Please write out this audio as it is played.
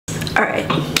Alright.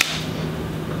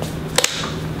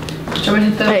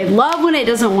 I love when it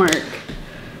doesn't work.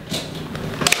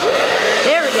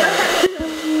 There we go.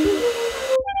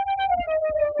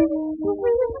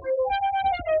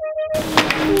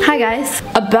 Hi guys.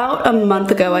 About a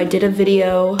month ago I did a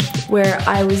video where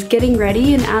I was getting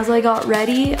ready, and as I got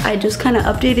ready I just kind of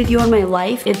updated you on my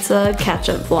life. It's a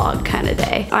catch-up vlog kind of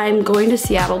day. I'm going to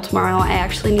Seattle tomorrow. I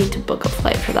actually need to book a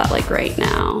flight for that like right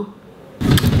now.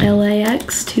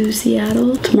 LAX to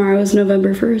Seattle. Tomorrow is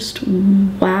November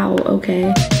 1st. Wow,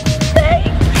 okay.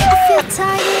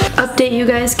 Update you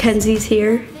guys, Kenzie's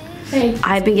here. Hey.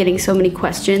 I've been getting so many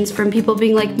questions from people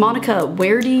being like, Monica,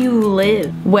 where do you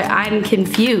live? I'm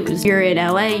confused. You're in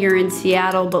LA, you're in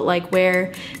Seattle, but like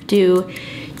where do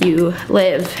you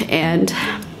live? And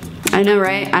I know,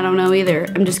 right? I don't know either.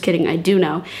 I'm just kidding, I do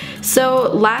know. So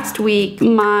last week,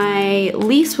 my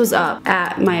lease was up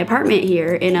at my apartment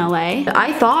here in LA.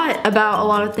 I thought about a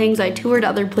lot of things. I toured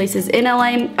other places in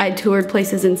LA. I toured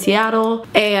places in Seattle,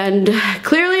 and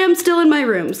clearly I'm still in my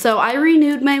room. So I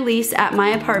renewed my lease at my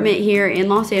apartment here in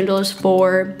Los Angeles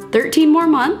for 13 more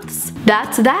months.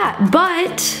 That's that,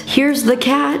 but here's the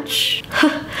catch.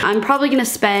 I'm probably gonna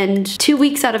spend 2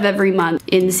 weeks out of every month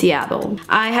in Seattle.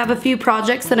 I have a few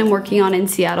projects that I'm working on in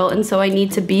Seattle, and so I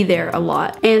need to be there a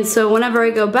lot. And so whenever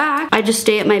I go back, I just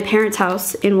stay at my parents'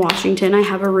 house in Washington. I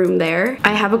have a room there.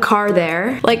 I have a car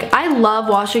there. Like, I love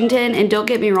Washington, and don't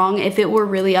get me wrong, if it were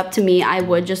really up to me, I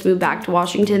would just move back to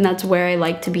Washington. That's where I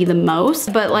like to be the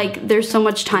most. But like, there's so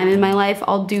much time in my life,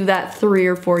 I'll do that 3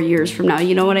 or 4 years from now.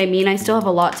 You know what I mean? I still have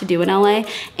a lot to do in LA,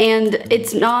 and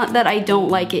it's not that I don't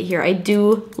like it here. I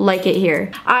do like it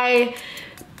here. I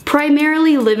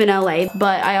primarily live in LA,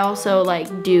 but I also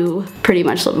like do pretty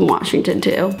much live in Washington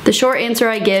too. The short answer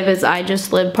I give is I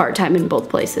just live part-time in both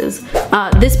places.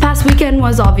 This past weekend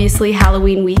was obviously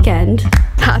Halloween weekend.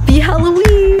 Happy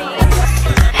Halloween!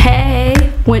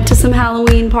 Hey, went to some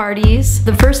Halloween parties.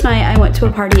 The first night I went to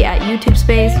a party at YouTube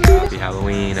Space. Happy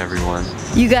Halloween, everyone.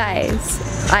 You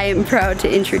guys, I am proud to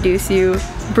introduce you,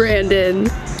 Brandon.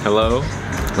 Hello,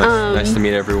 nice to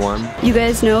meet everyone. You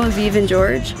guys know Aviv and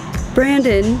George?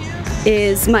 Brandon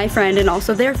is my friend and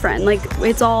also their friend. Like,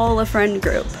 it's all a friend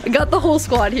group. I got the whole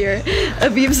squad here.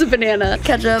 Aviv's a banana.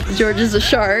 Ketchup, George is a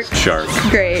shark. Shark.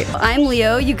 Great. I'm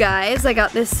Leo, you guys. I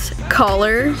got this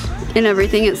collar and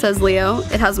everything. It says Leo.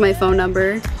 It has my phone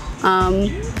number.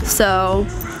 So,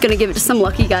 gonna give it to some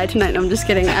lucky guy tonight. No, I'm just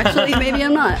kidding. Actually, maybe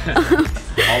I'm not.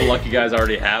 All lucky guys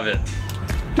already have it.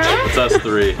 It's us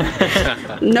three.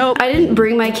 Nope, I didn't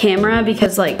bring my camera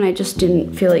because like I just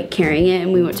didn't feel like carrying it,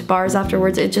 and we went to bars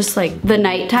afterwards. It just like, the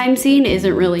nighttime scene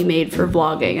isn't really made for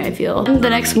vlogging, I feel. And the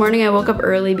next morning I woke up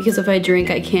early because if I drink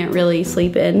I can't really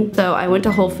sleep in. So I went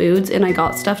to Whole Foods and I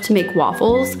got stuff to make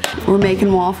waffles. We're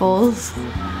making waffles.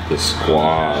 The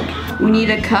squad. We need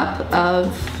a cup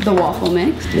of the waffle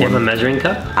mix. Do you have a measuring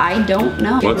cup? I don't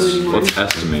know. Let's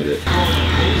estimate it.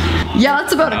 Yeah,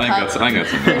 that's about a cup. I think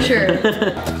that's for sure.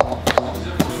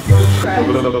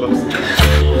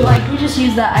 Like, we just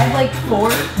use that. I have like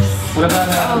forks. What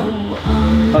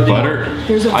about butter?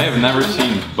 I have never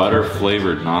seen butter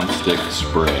flavored non-stick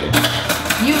spray.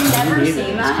 You've never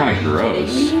seen that? It's kind of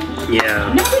gross.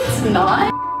 Yeah. No, it's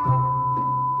not.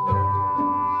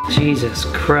 Jesus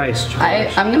Christ.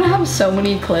 I'm gonna have so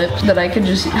many clips that I could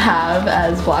just have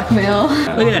as blackmail.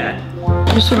 Look at that.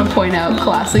 I just want to point out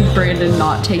classic Brandon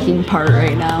not taking part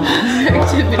right now in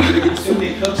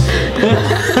activities.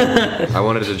 I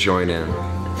wanted to join in.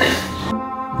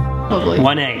 Probably.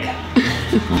 1 egg.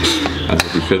 As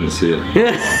if we couldn't see it.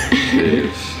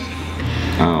 Jeez.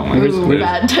 Oh my god. Ooh,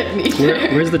 bad technique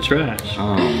there. Where's the trash?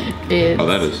 Oh, It's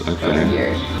that is, okay. over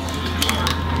here.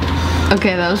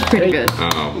 Okay, that was pretty good.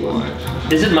 Oh boy.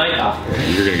 Is it my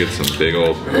coffee? You're gonna get some big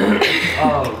old...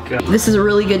 Oh god. This is a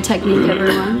really good technique,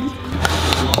 everyone.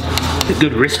 A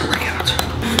good wrist workout.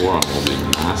 Forearm will be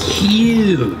massive.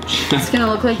 Huge. It's gonna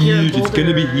look like you're a boulder. It's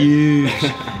gonna be huge.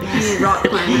 You rock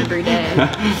climb every day.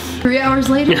 3 hours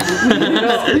later.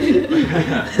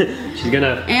 She's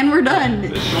gonna... And we're done.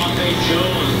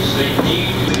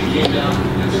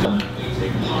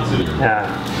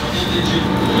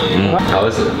 How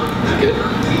is it? Is it good?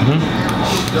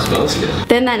 It smells good.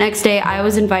 Then that next day, I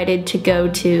was invited to go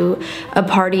to a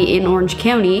party in Orange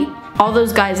County. All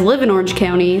those guys live in Orange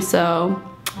County, so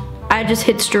I just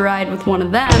hitched a ride with one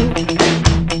of them.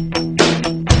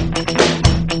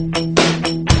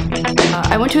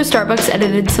 I went to a Starbucks,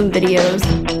 edited some videos.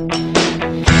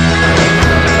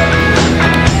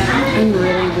 I'm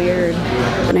really weird.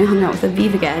 And I hung out with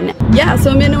Aviv again. Yeah,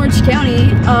 so I'm in Orange County.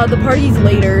 The party's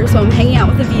later, so I'm hanging out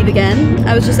with Aviv again.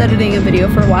 I was just editing a video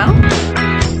for a while.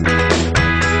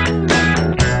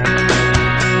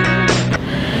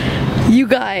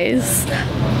 guys,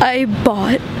 I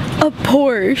bought a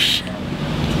Porsche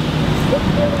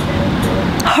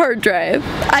hard drive.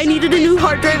 I needed a new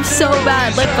hard drive so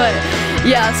bad, like, but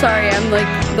yeah, sorry, I'm like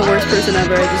the worst person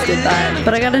ever, I just did that.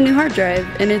 But I got a new hard drive,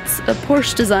 and it's a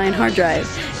Porsche design hard drive.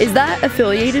 Is that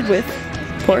affiliated with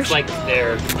Porsche? It's like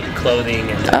their clothing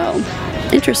and... Oh,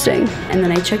 interesting. And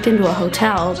then I checked into a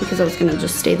hotel because I was gonna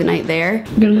just stay the night there.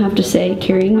 I'm gonna have to say,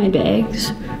 carrying my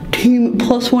bags, team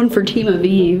 +1 for Team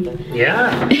Aviv.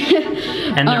 Yeah.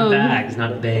 And they're bags,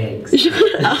 not bags.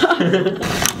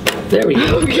 There we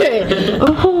go. Okay.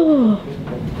 Oh.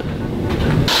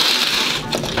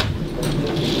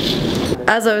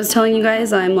 As I was telling you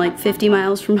guys, I'm like 50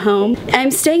 miles from home.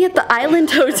 I'm staying at the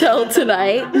Island Hotel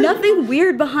tonight. Nothing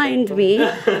weird behind me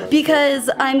because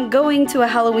I'm going to a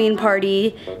Halloween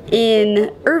party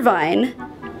in Irvine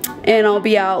and I'll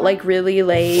be out like really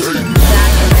late.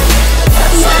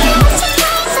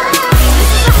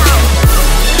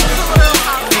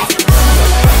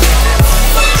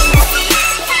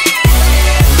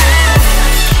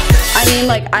 I mean,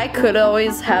 like, I could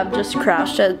always have just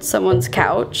crashed at someone's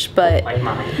couch, but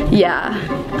yeah,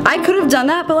 I could have done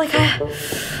that, but like, I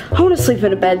want to sleep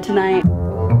in a bed tonight.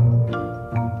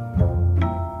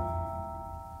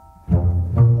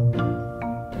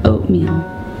 Oatmeal,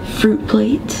 fruit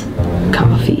plate,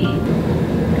 coffee.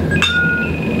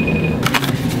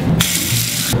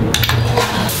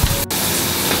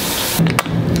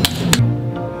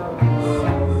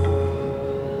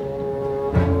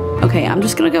 Okay, I'm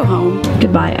just gonna go home.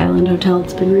 Goodbye, Island Hotel,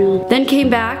 it's been real. Then came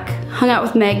back, hung out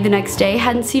with Meg the next day.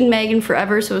 Hadn't seen Meg in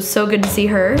forever, so it was so good to see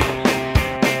her.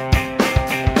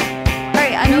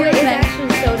 Alright, I know it's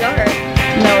actually so dark.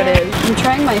 No, it is. I'm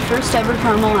trying my first ever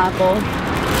caramel apple.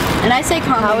 And I say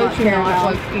caramel, not caramel.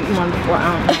 Like eaten one before,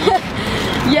 I don't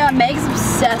know. Yeah, Meg's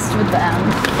obsessed with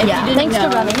them. Yeah, thanks to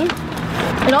Remy.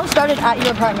 It all started at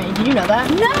your apartment. Did you know that?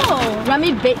 No!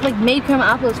 Remy made caramel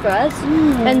apples for us,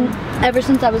 and ever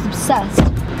since I was obsessed.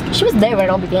 She was there when it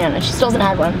all began, and she still hasn't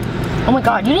had one. Oh my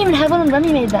god, you didn't even have one when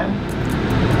Remy made them.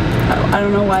 I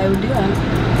don't know why I would do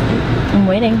that. I'm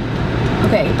waiting.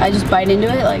 Okay, I just bite into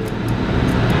it, like...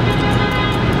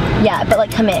 Yeah, but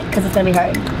like commit, because it's gonna be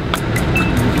hard.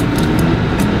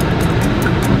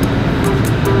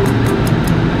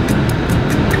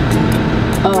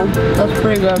 Oh, that's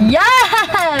pretty good.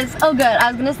 Yes! Oh good, I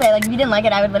was gonna say, like, if you didn't like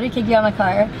it, I would literally kick you out of my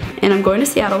car. And I'm going to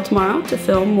Seattle tomorrow to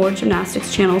film more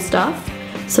gymnastics channel stuff.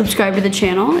 Subscribe to the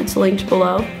channel, it's linked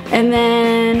below. And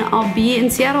then I'll be in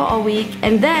Seattle all week,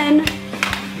 and then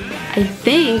I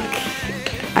think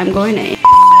I'm going to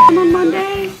on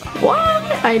Monday.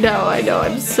 What? I know,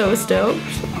 I'm so stoked.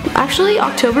 Actually,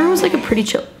 October was like a pretty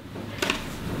chill.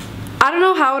 I don't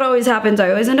know how it always happens. I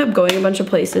always end up going a bunch of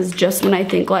places just when I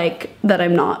think like that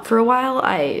I'm not for a while.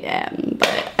 I am,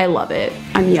 but I love it.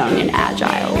 I'm young and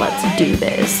agile. Let's do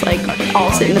this. Like,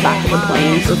 I'll sit in the back of a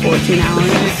plane for 14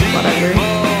 hours, whatever.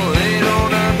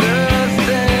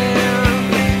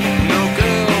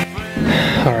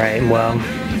 All right, well,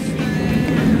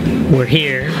 we're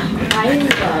here. I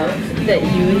love that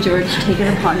you and George take it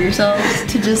upon yourselves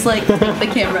to just like take the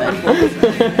camera and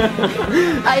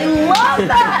vlog. I love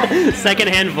that!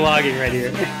 Secondhand vlogging right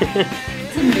here.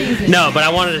 It's amazing. No, but I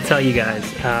wanted to tell you guys.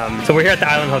 So we're here at the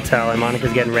Island Hotel, and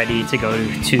Monica's getting ready to go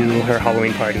to her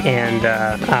Halloween party. And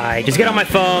I just get on my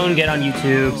phone, get on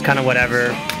YouTube, it's kind of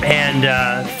whatever.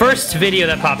 And first video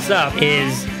that pops up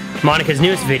is Monica's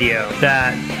newest video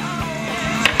that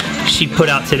she put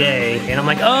out today, and I'm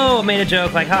like, oh, I made a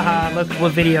joke, like, haha, look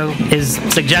what video is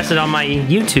suggested on my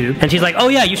YouTube, and she's like, oh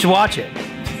yeah, you should watch it.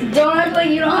 Don't act like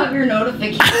you don't have your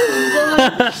notifications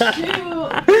on. Shoot.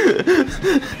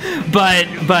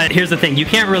 But here's the thing, you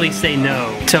can't really say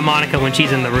no to Monica when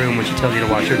she's in the room when she tells you to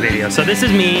watch her video. So this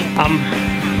is me, I'm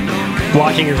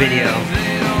watching her video.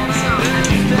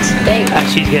 Thanks.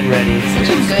 She's getting ready. Such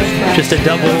a good friend. Just a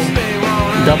double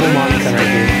Monica right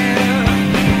here.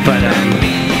 But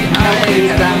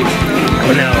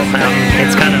no,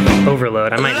 it's kind of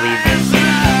overload. I might leave